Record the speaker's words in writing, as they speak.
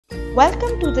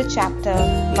Welcome to the chapter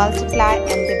Multiply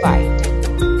and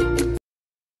Divide.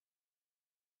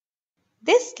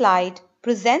 This slide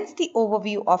presents the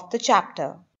overview of the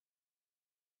chapter.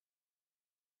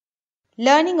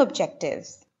 Learning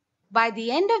objectives. By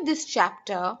the end of this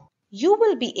chapter, you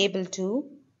will be able to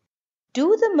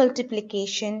do the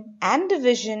multiplication and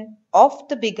division of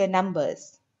the bigger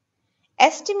numbers.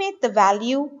 Estimate the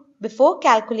value before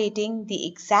calculating the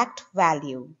exact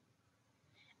value.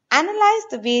 Analyze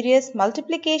the various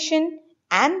multiplication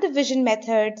and division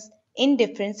methods in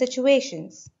different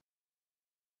situations.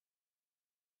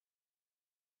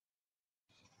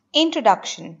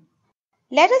 Introduction.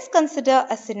 Let us consider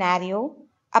a scenario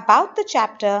about the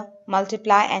chapter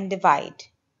Multiply and Divide.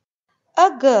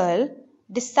 A girl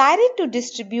decided to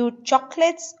distribute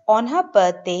chocolates on her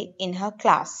birthday in her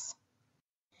class.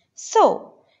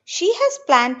 So, she has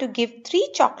planned to give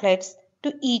 3 chocolates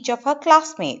to each of her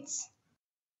classmates.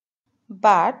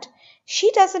 But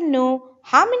she doesn't know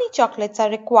how many chocolates are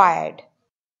required.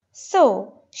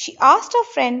 So, she asked her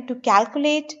friend to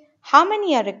calculate how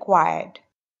many are required.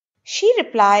 She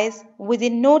replies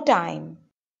within no time.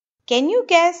 Can you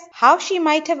guess how she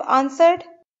might have answered?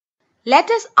 Let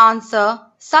us answer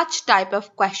such type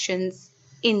of questions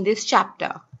in this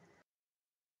chapter.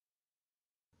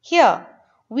 Here,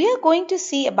 we are going to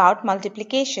see about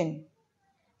multiplication.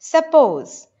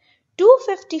 Suppose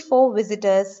 254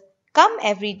 visitors come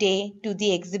every day to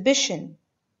the exhibition.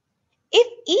 If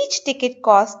each ticket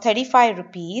costs 35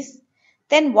 rupees,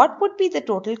 then what would be the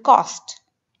total cost?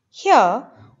 Here,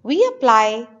 we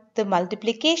apply the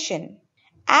multiplication.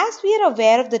 As we are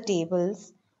aware of the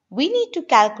tables, we need to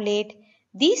calculate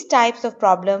these types of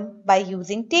problem by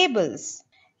using tables.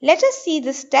 Let us see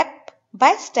the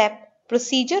step-by-step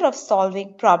procedure of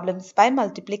solving problems by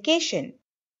multiplication.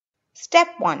 Step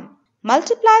 1.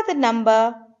 Multiply the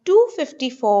number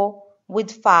 254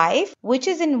 with 5, which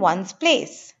is in ones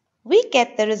place. We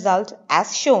get the result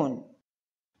as shown.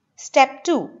 Step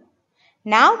 2.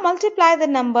 Now multiply the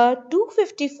number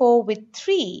 254 with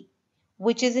 3,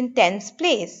 which is in tens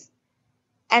place,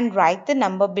 and write the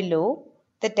number below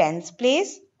the tens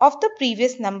place of the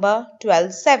previous number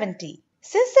 1270.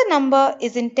 Since the number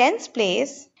is in tens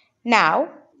place, now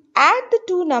add the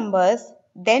two numbers,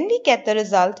 then we get the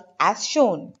result as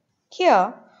shown.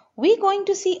 Here, we are going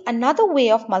to see another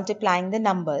way of multiplying the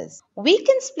numbers. We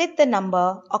can split the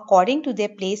number according to their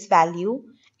place value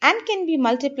and can be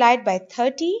multiplied by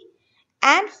 30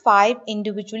 and 5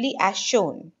 individually as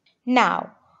shown.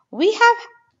 Now, we have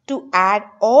to add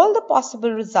all the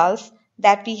possible results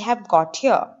that we have got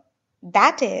here.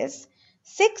 That is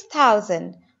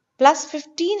 6000 plus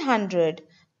 1500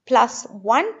 plus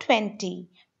 120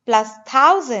 plus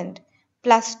 1000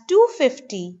 plus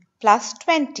 250 plus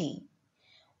 20.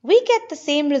 We get the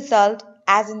same result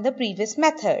as in the previous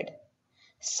method.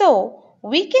 So,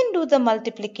 we can do the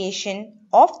multiplication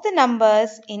of the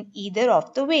numbers in either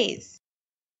of the ways.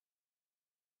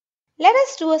 Let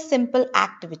us do a simple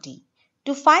activity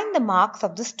to find the marks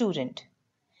of the student.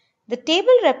 The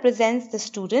table represents the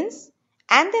students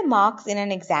and their marks in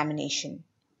an examination.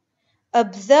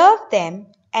 Observe them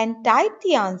and type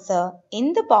the answer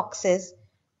in the boxes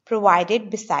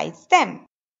provided besides them.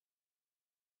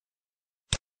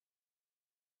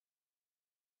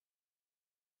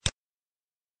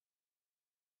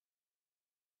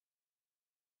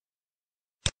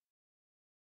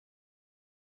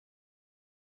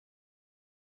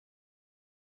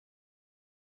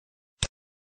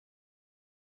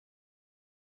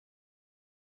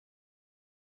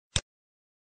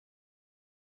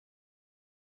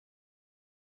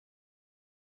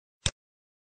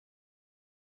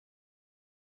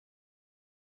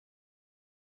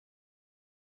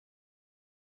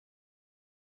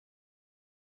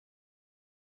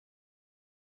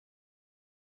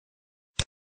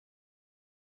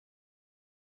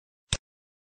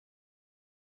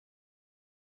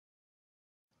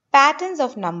 Patterns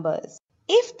of numbers.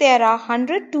 If there are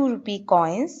 100 2 rupee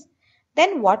coins,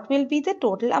 then what will be the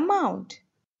total amount?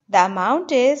 The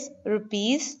amount is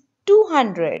rupees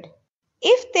 200.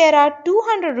 If there are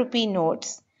 200 rupee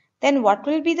notes, then what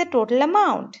will be the total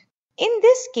amount? In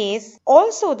this case,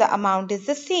 also the amount is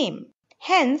the same.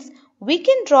 Hence, we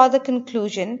can draw the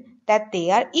conclusion that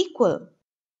they are equal.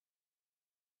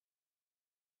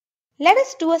 Let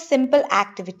us do a simple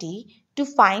activity to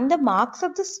find the marks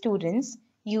of the students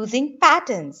using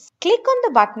patterns. Click on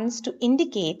the buttons to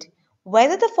indicate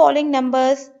whether the following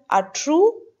numbers are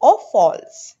true or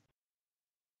false.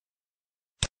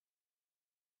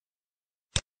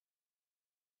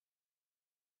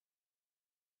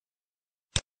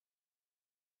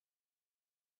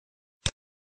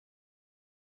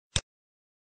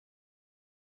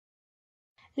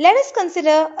 Let us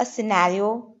consider a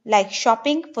scenario like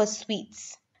shopping for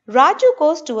sweets. Raju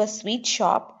goes to a sweet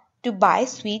shop to buy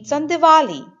sweets on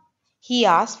Diwali. He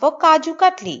asks for Kaju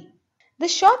Katli. The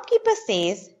shopkeeper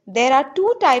says there are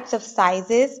two types of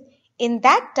sizes. In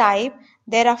that type,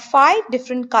 there are 5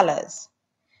 different colors.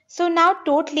 So now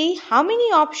totally how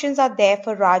many options are there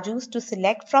for Raju to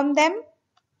select from them?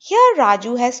 Here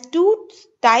Raju has two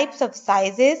types of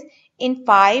sizes in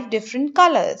 5 different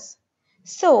colors.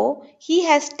 So he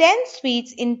has 10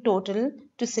 sweets in total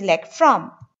to select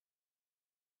from.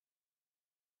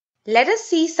 Let us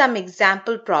see some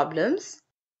example problems.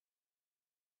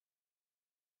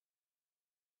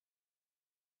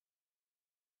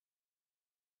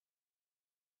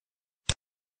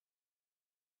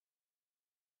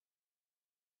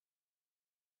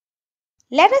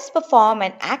 Let us perform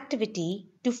an activity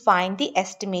to find the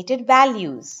estimated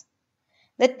values.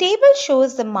 The table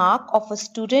shows the mark of a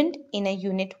student in a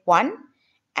Unit 1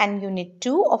 and Unit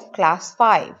 2 of Class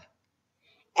 5.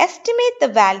 Estimate the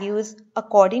values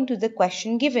according to the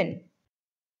question given.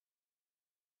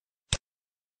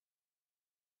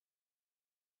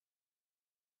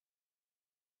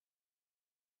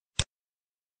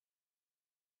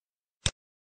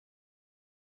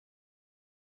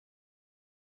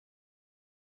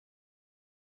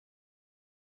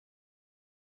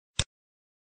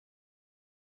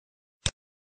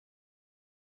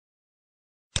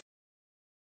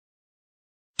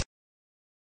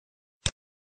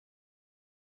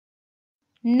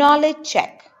 Knowledge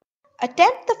check.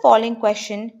 Attempt the following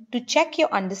question to check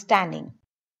your understanding.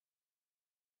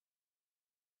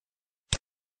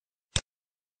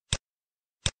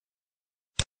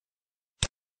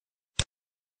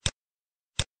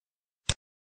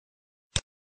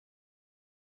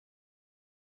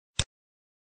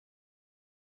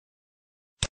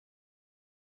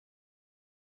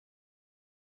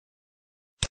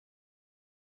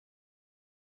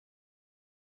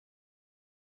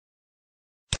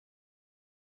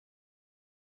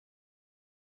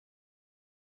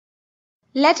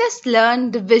 Let us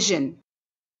learn division.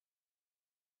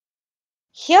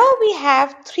 Here we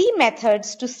have 3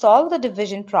 methods to solve the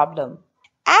division problem.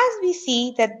 As we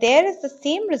see that there is the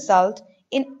same result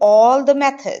in all the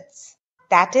methods.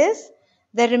 That is,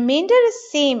 the remainder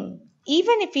is same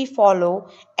even if we follow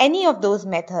any of those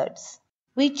methods.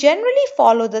 We generally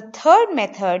follow the third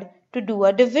method to do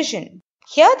a division.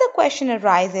 Here the question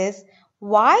arises,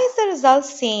 why is the result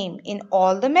same in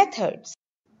all the methods?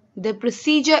 The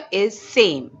procedure is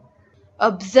same.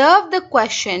 Observe the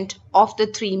quotient of the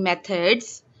 3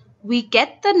 methods. We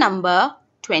get the number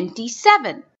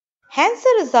 27. Hence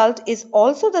the result is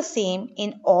also the same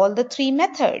in all the 3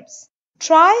 methods.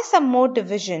 Try some more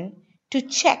division to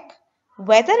check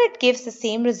whether it gives the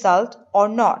same result or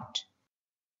not.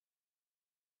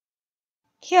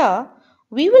 Here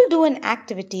we will do an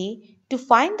activity to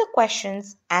find the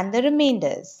questions and the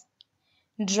remainders.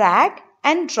 Drag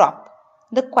and drop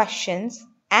the questions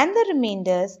and the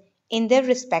remainders in their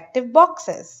respective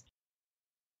boxes.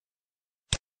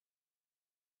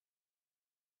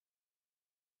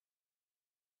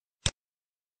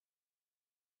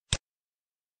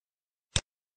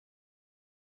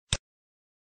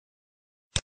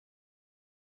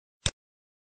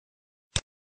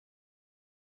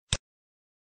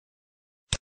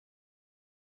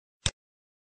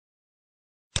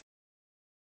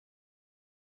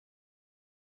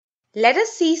 Let us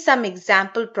see some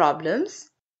example problems.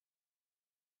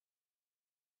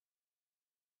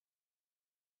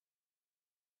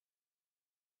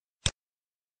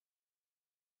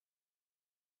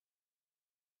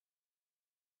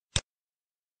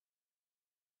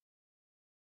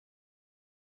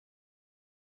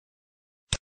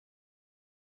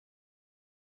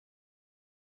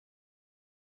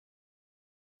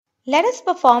 Let us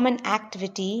perform an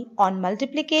activity on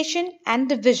multiplication and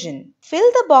division.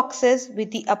 Fill the boxes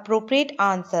with the appropriate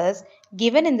answers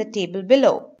given in the table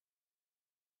below.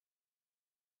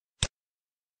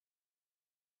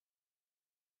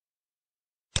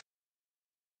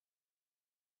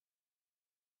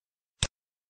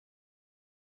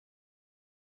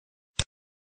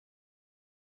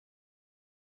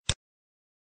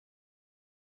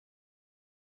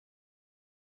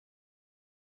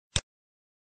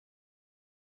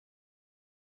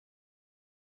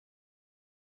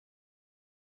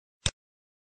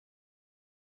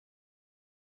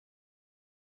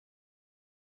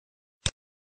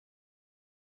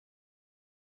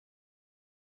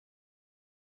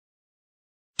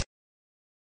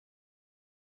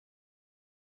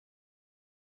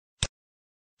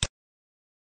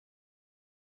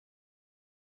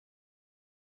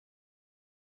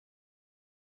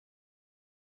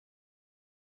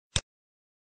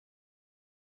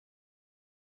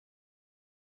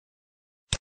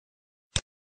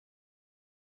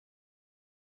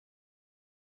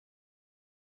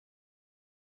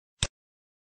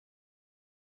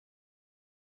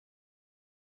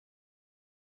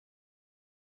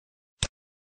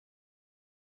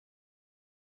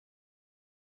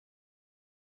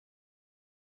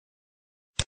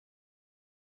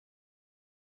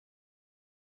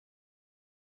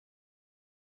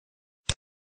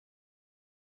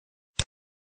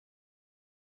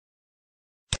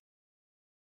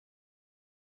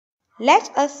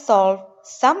 Let us solve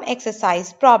some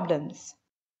exercise problems.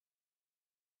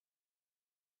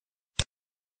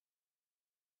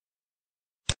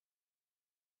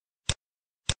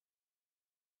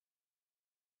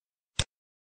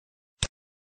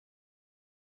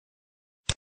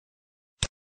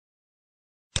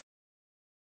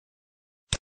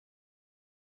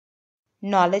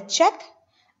 Knowledge check.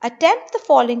 Attempt the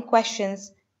following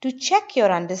questions to check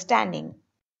your understanding.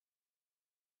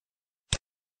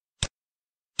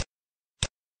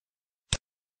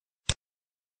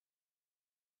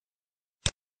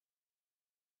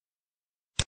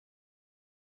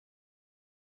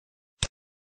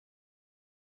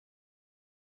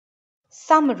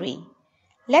 Summary.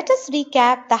 Let us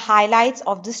recap the highlights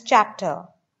of this chapter.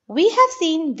 We have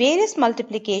seen various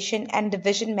multiplication and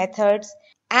division methods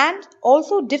and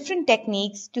also different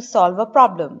techniques to solve a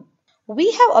problem.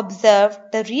 We have observed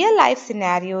the real-life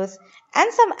scenarios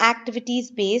and some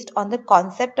activities based on the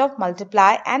concept of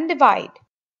multiply and divide.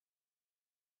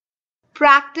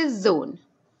 Practice zone.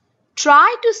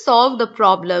 Try to solve the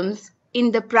problems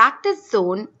in the practice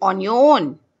zone on your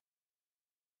own.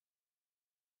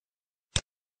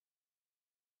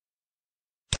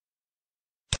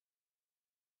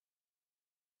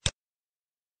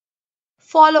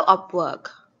 Follow-up work.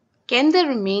 Can the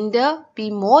remainder be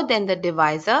more than the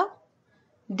divisor?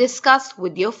 Discuss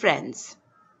with your friends.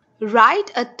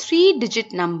 Write a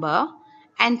 3-digit number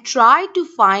and try to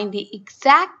find the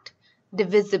exact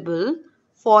divisible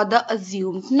for the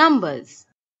assumed numbers.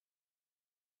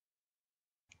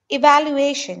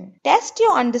 Evaluation. Test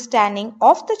your understanding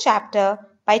of the chapter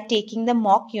by taking the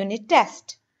mock unit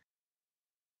test.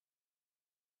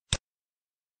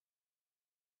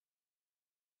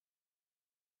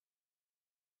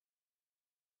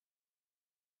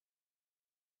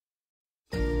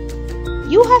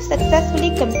 You have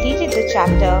successfully completed the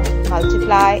chapter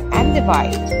Multiply and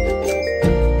Divide.